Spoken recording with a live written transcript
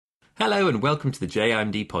Hello and welcome to the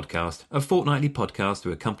IMD podcast, a fortnightly podcast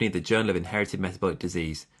to accompany the Journal of Inherited Metabolic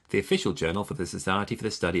Disease, the official journal for the Society for the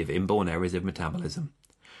Study of Inborn Errors of Metabolism.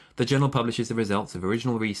 The journal publishes the results of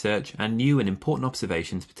original research and new and important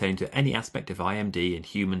observations pertaining to any aspect of IMD in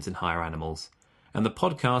humans and higher animals. And the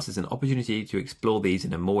podcast is an opportunity to explore these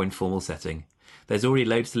in a more informal setting. There's already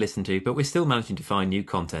loads to listen to, but we're still managing to find new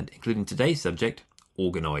content, including today's subject,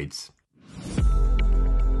 organoids.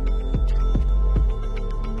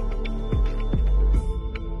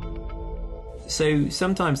 So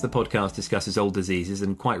sometimes the podcast discusses old diseases,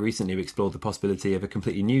 and quite recently we explored the possibility of a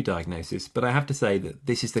completely new diagnosis. But I have to say that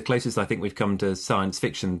this is the closest I think we've come to science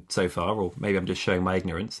fiction so far, or maybe I'm just showing my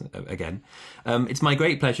ignorance again. It's my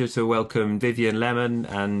great pleasure to welcome Vivian Lemon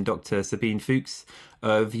and Dr. Sabine Fuchs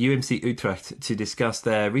of UMC Utrecht to discuss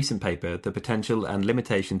their recent paper, The Potential and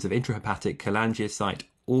Limitations of Intrahepatic Cholangiocyte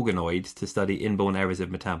Organoids to Study Inborn Errors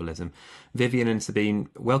of Metabolism. Vivian and Sabine,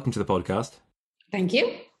 welcome to the podcast. Thank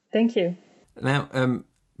you. Thank you. Now,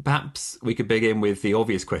 perhaps we could begin with the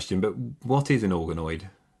obvious question, but what is an organoid?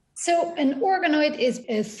 So an organoid is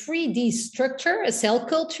a 3D structure, a cell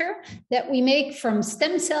culture that we make from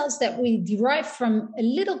stem cells that we derive from a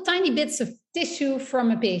little tiny bits of tissue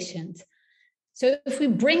from a patient. So if we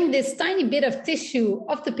bring this tiny bit of tissue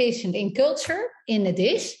of the patient in culture in a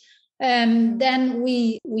dish, then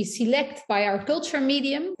we select by our culture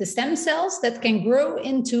medium the stem cells that can grow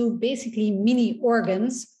into basically mini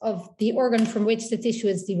organs of the organ from which the tissue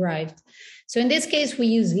is derived. So in this case, we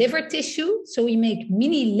use liver tissue. So we make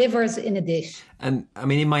mini livers in a dish. And I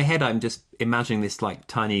mean, in my head, I'm just imagining this like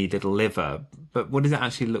tiny little liver, but what does it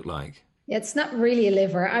actually look like? It's not really a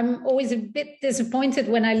liver. I'm always a bit disappointed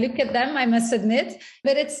when I look at them, I must admit.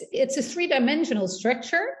 But it's a three-dimensional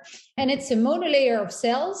structure, and it's a monolayer of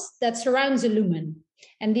cells that surrounds a lumen.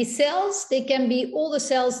 And these cells, they can be all the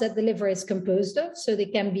cells that the liver is composed of. So they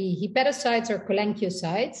can be hepatocytes or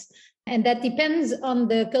cholangiocytes. And that depends on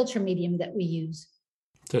the culture medium that we use.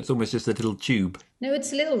 So it's almost just a little tube. No,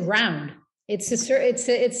 it's a little round.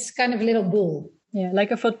 It's kind of a little ball. Yeah,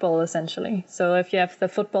 like a football, essentially. So if you have the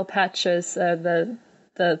football patches, the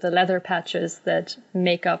leather patches that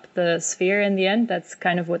make up the sphere in the end, that's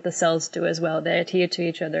kind of what the cells do as well. They adhere to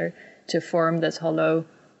each other to form this hollow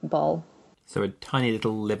ball. So a tiny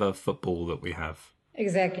little liver football that we have.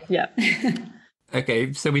 Exactly. Yeah.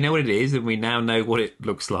 Okay, so we know what it is, and we now know what it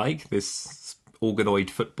looks like, this organoid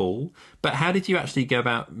football. But how did you actually go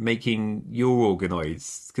about making your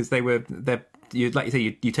organoids? Because they're like you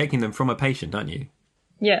say, you're taking them from a patient, aren't you?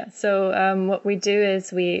 Yeah. So what we do is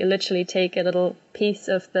we literally take a little piece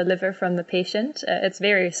of the liver from the patient. It's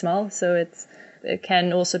very small, so it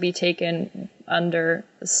can also be taken under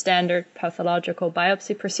standard pathological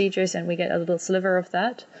biopsy procedures, and we get a little sliver of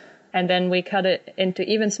that. And then we cut it into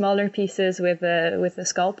even smaller pieces with a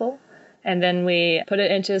scalpel. And then we put it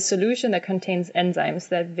into a solution that contains enzymes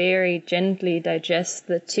that very gently digest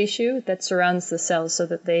the tissue that surrounds the cells so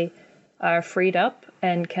that they are freed up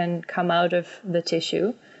and can come out of the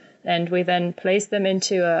tissue. And we then place them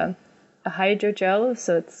into a hydrogel.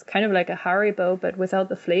 So it's kind of like a Haribo, but without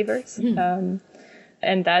the flavors.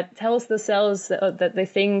 And that tells the cells that they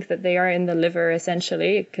think that they are in the liver,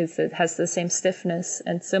 essentially, because it has the same stiffness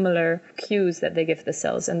and similar cues that they give the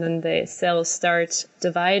cells. And then the cells start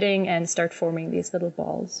dividing and start forming these little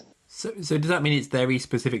balls. So does that mean it's very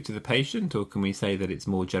specific to the patient, or can we say that it's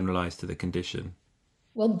more generalized to the condition?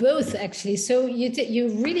 Well, both actually. So you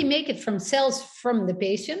really make it from cells from the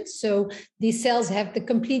patient. So these cells have the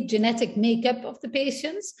complete genetic makeup of the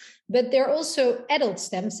patients, but they're also adult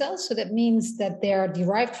stem cells. So that means that they are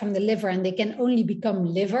derived from the liver and they can only become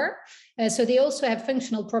liver. So they also have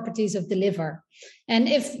functional properties of the liver. And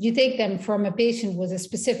if you take them from a patient with a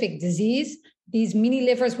specific disease, these mini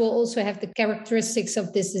livers will also have the characteristics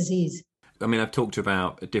of this disease. I mean, I've talked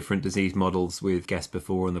about different disease models with guests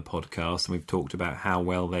before on the podcast, and we've talked about how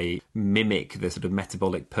well they mimic the sort of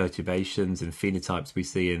metabolic perturbations and phenotypes we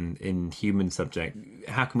see in human subjects.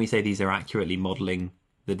 How can we say these are accurately modelling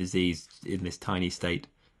the disease in this tiny state?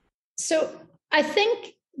 So I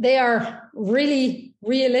think they are really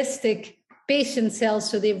realistic patient cells,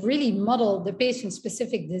 so they really model the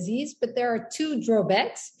patient-specific disease, but there are two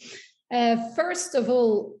drawbacks. First of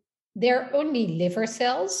all, they're only liver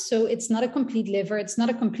cells, so it's not a complete liver, it's not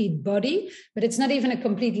a complete body, but it's not even a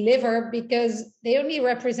complete liver because they only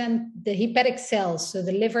represent the hepatic cells, so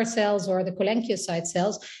the liver cells or the cholangiocyte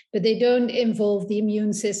cells, but they don't involve the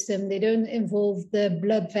immune system, they don't involve the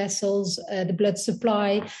blood vessels, the blood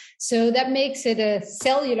supply. So that makes it a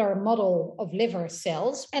cellular model of liver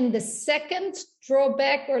cells. And the second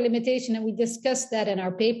drawback or limitation, and we discussed that in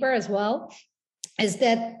our paper as well, is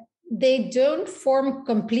that they don't form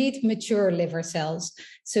complete mature liver cells.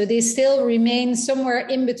 So they still remain somewhere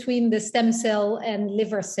in between the stem cell and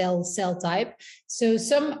liver cell type. So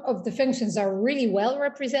some of the functions are really well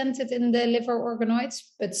represented in the liver organoids,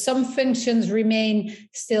 but some functions remain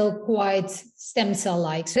still quite stem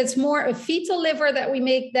cell-like. So it's more a fetal liver that we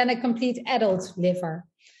make than a complete adult liver.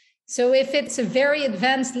 So if it's a very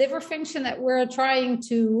advanced liver function that we're trying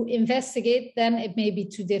to investigate, then it may be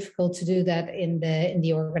too difficult to do that in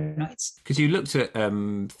the organoids. Because you looked at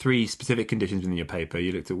 3 specific conditions in your paper.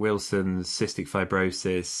 You looked at Wilson's, cystic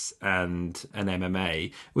fibrosis, and an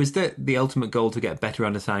MMA. Was that the ultimate goal to get a better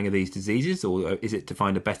understanding of these diseases, or is it to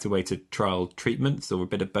find a better way to trial treatments, or a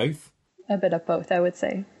bit of both? A bit of both, I would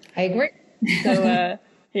say. I agree. So,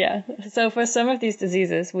 yeah. So for some of these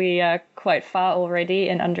diseases, we are quite far already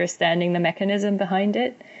in understanding the mechanism behind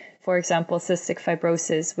it. For example, cystic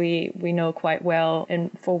fibrosis, we know quite well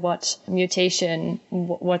for what mutation,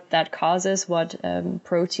 what that causes, what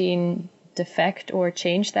protein defect or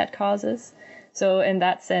change that causes. So in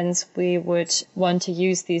that sense, we would want to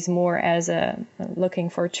use these more as looking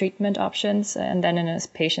for treatment options and then in a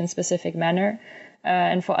patient-specific manner.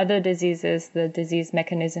 And for other diseases, the disease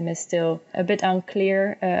mechanism is still a bit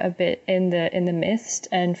unclear, a bit in the mist.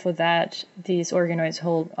 And for that, these organoids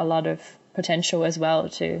hold a lot of potential as well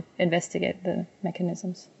to investigate the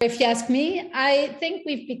mechanisms. If you ask me, I think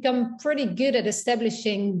we've become pretty good at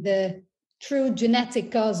establishing the true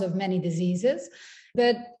genetic cause of many diseases,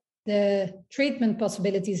 but the treatment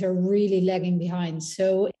possibilities are really lagging behind.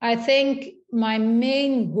 So I think my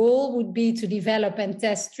main goal would be to develop and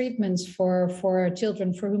test treatments for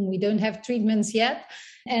children for whom we don't have treatments yet.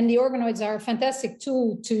 And the organoids are a fantastic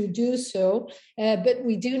tool to do so, but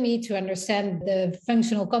we do need to understand the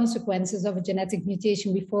functional consequences of a genetic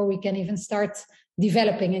mutation before we can even start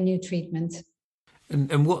developing a new treatment.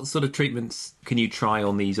 And what sort of treatments can you try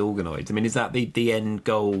on these organoids? I mean, is that the end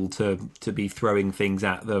goal to be throwing things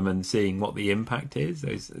at them and seeing what the impact is?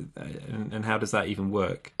 And how does that even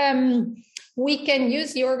work? We can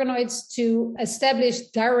use the organoids to establish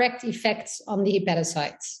direct effects on the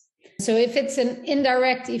hepatocytes. So if it's an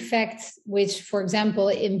indirect effect, which, for example,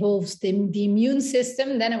 involves the immune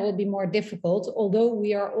system, then it will be more difficult, although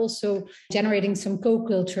we are also generating some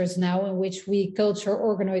co-cultures now in which we culture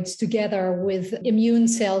organoids together with immune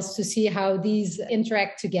cells to see how these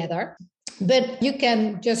interact together. But you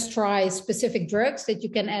can just try specific drugs that you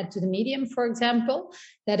can add to the medium, for example.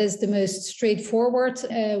 That is the most straightforward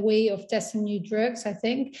way of testing new drugs, I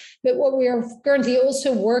think. But what we are currently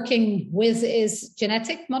also working with is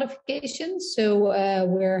genetic modification. So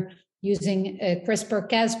we're using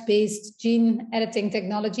CRISPR-Cas-based gene editing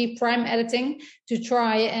technology, prime editing, to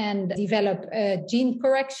try and develop a gene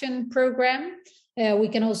correction program. We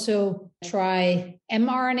can also try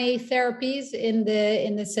mRNA therapies in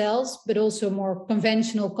the cells, but also more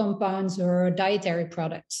conventional compounds or dietary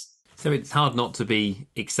products. So it's hard not to be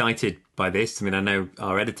excited by this. I mean, I know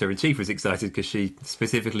our editor-in-chief was excited because she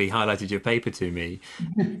specifically highlighted your paper to me.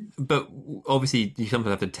 But obviously, you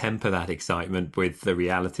sometimes have to temper that excitement with the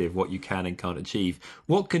reality of what you can and can't achieve.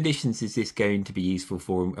 What conditions is this going to be useful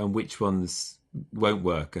for, and which ones won't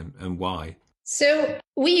work, and why? So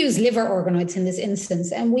we use liver organoids in this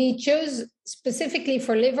instance, and we chose specifically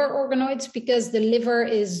for liver organoids because the liver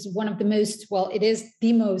is one of the most, well, it is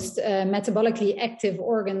the most metabolically active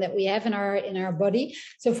organ that we have in our body.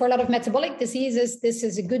 So for a lot of metabolic diseases, this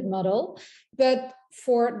is a good model. But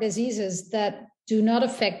for diseases that do not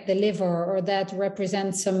affect the liver or that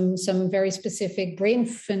represent some very specific brain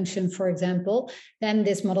function, for example, then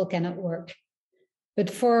this model cannot work. But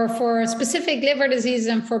for specific liver disease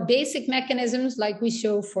and for basic mechanisms, like we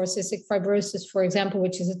show for cystic fibrosis, for example,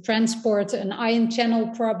 which is a transport, an ion channel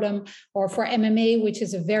problem, or for MMA, which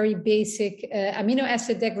is a very basic amino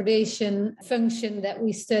acid degradation function that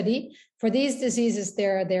we study, for these diseases,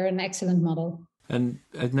 they're an excellent model. And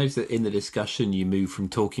I've noticed that in the discussion, you move from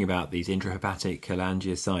talking about these intrahepatic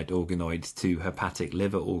cholangiocyte organoids to hepatic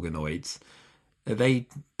liver organoids. Are they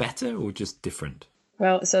better or just different?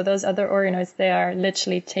 Well, so those other organoids, they are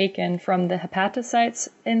literally taken from the hepatocytes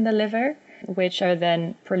in the liver, which are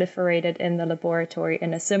then proliferated in the laboratory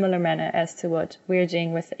in a similar manner as to what we're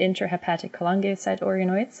doing with intrahepatic cholangiocyte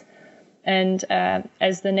organoids. And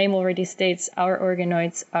as the name already states, our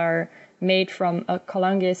organoids are made from a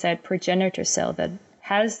cholangiocyte progenitor cell that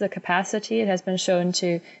has the capacity, it has been shown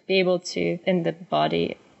to be able to, in the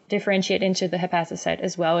body, differentiate into the hepatocyte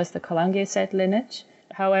as well as the cholangiocyte lineage.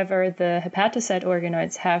 However, the hepatocyte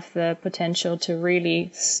organoids have the potential to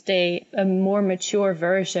really stay a more mature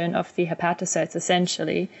version of the hepatocytes,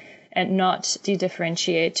 essentially, and not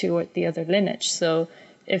de-differentiate toward the other lineage. So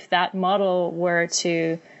if that model were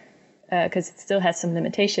to because it still has some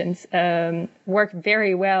limitations, work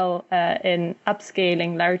very well in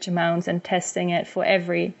upscaling large amounts and testing it for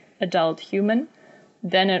every adult human,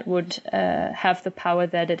 then it would have the power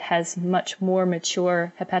that it has much more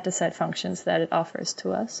mature hepatocyte functions that it offers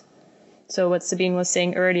to us. So what Sabine was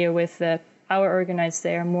saying earlier with our organoids,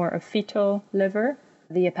 they are more a fetal liver.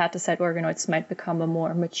 The hepatocyte organoids might become a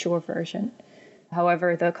more mature version.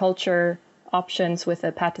 However, the culture options with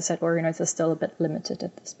hepatocyte organoids are still a bit limited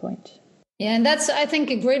at this point. Yeah, and that's, I think,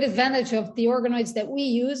 a great advantage of the organoids that we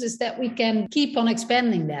use is that we can keep on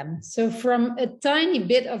expanding them. So from a tiny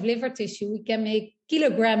bit of liver tissue, we can make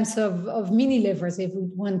kilograms of mini livers if we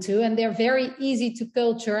want to, and they're very easy to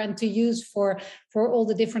culture and to use for all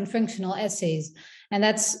the different functional assays. And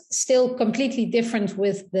that's still completely different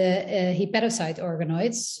with the hepatocyte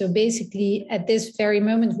organoids. So basically, at this very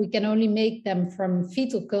moment, we can only make them from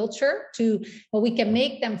fetal culture we can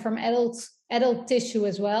make them from adult tissue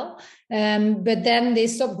as well. But then they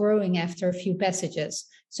stop growing after a few passages.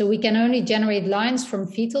 So we can only generate lines from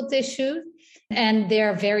fetal tissue, and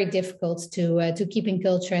they're very difficult to keep in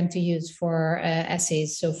culture and to use for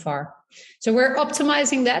assays so far. So we're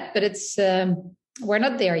optimizing that, but it's we're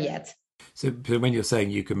not there yet. So when you're saying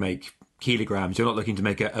you can make kilograms, you're not looking to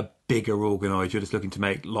make a bigger organoid, you're just looking to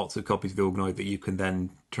make lots of copies of the organoid that you can then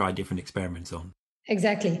try different experiments on.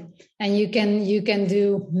 Exactly. And you can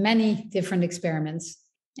do many different experiments,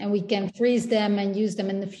 and we can freeze them and use them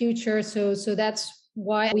in the future. So that's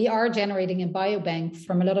why we are generating a biobank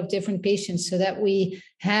from a lot of different patients, so that we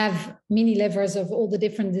have mini livers of all the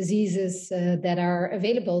different diseases that are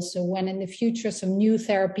available. So when in the future some new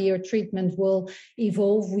therapy or treatment will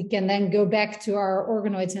evolve, we can then go back to our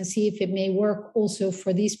organoids and see if it may work also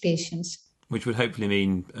for these patients. Which would hopefully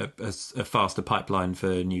mean a faster pipeline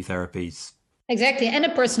for new therapies. Exactly, and a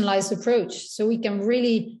personalized approach. So we can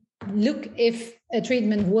really look if a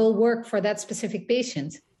treatment will work for that specific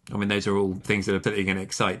patient. I mean, those are all things that are particularly going to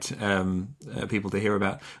excite people to hear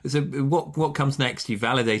about. So what comes next? You've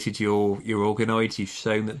validated your organoids. You've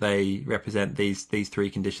shown that they represent these three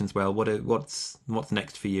conditions well. What's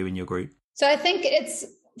next for you in your group? So I think it's,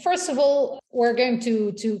 first of all, we're going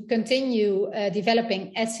to continue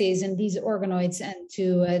developing assays in these organoids and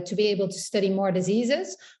to be able to study more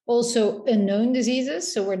diseases, also unknown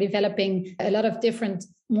diseases. So we're developing a lot of different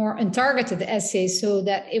more untargeted assays, so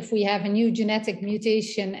that if we have a new genetic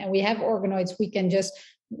mutation and we have organoids, we can just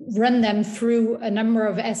run them through a number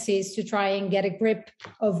of assays to try and get a grip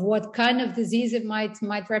of what kind of disease it might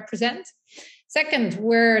represent. Second,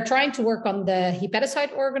 we're trying to work on the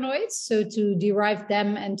hepatocyte organoids, so to derive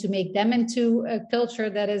them and to make them into a culture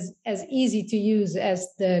that is as easy to use as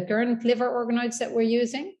the current liver organoids that we're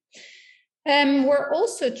using. We're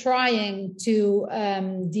also trying to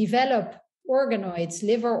develop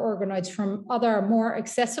liver organoids from other more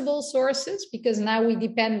accessible sources, because now we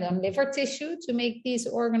depend on liver tissue to make these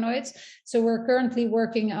organoids. So we're currently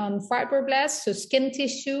working on fibroblasts, so skin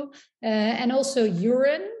tissue, and also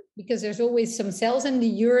urine, because there's always some cells in the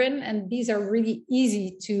urine, and these are really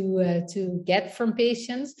easy to get from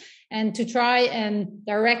patients, and to try and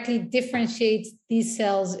directly differentiate these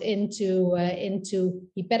cells into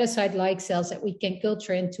hepatocyte-like cells that we can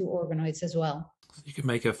culture into organoids as well. You can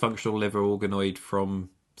make a functional liver organoid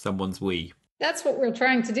from someone's wee. That's what we're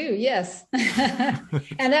trying to do, yes.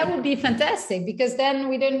 And that would be fantastic, because then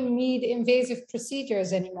we don't need invasive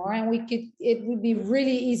procedures anymore, and it would be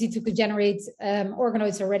really easy to generate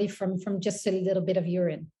organoids already from just a little bit of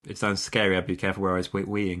urine. It sounds scary. I'd be careful where I was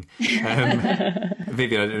weeing.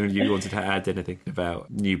 Vivian, I don't know if you wanted to add anything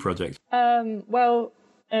about new projects.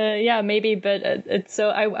 Yeah, maybe, but so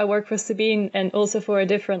I work for Sabine and also for a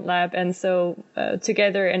different lab, and so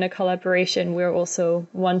together in a collaboration, we're also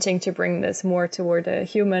wanting to bring this more toward a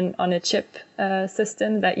human on a chip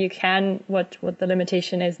system, that you can, what the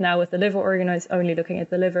limitation is now with the liver organoids, only looking at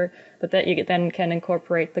the liver, but that you then can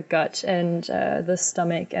incorporate the gut and the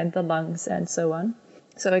stomach and the lungs and so on.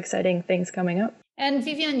 So exciting things coming up. And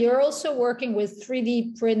Vivian, you're also working with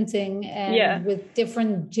 3D printing and with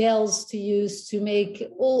different gels to use to make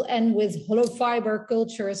and with hollow fiber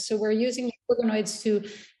cultures. So we're using organoids to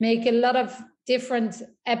make a lot of different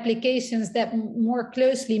applications that more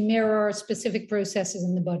closely mirror specific processes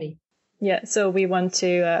in the body. Yeah, so we want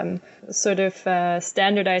to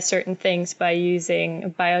standardize certain things by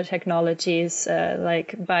using biotechnologies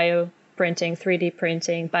like bioprinting, 3D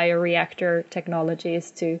printing, bioreactor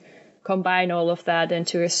technologies to combine all of that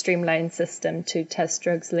into a streamlined system to test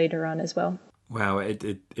drugs later on as well. Wow, it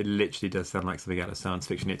literally does sound like something out of science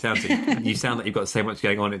fiction. You sound like you've got so much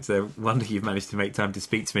going on. It's a wonder you've managed to make time to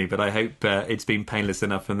speak to me, but I hope it's been painless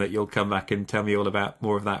enough and that you'll come back and tell me all about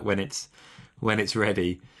more of that when it's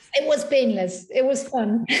ready. It was painless. It was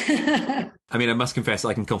fun. I mean, I must confess,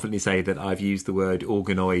 I can confidently say that I've used the word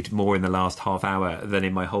organoid more in the last half hour than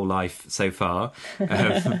in my whole life so far.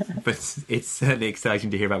 But it's certainly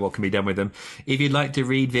exciting to hear about what can be done with them. If you'd like to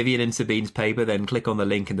read Vivian and Sabine's paper, then click on the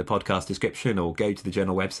link in the podcast description or go to the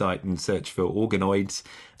journal website and search for organoids.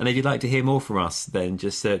 And if you'd like to hear more from us, then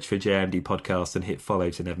just search for JMD Podcast and hit follow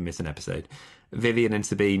to never miss an episode. Vivian and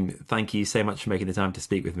Sabine, thank you so much for making the time to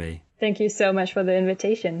speak with me. Thank you so much for the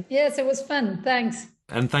invitation. Yes, it was fun. Thanks.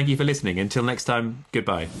 And thank you for listening. Until next time,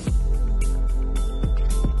 goodbye.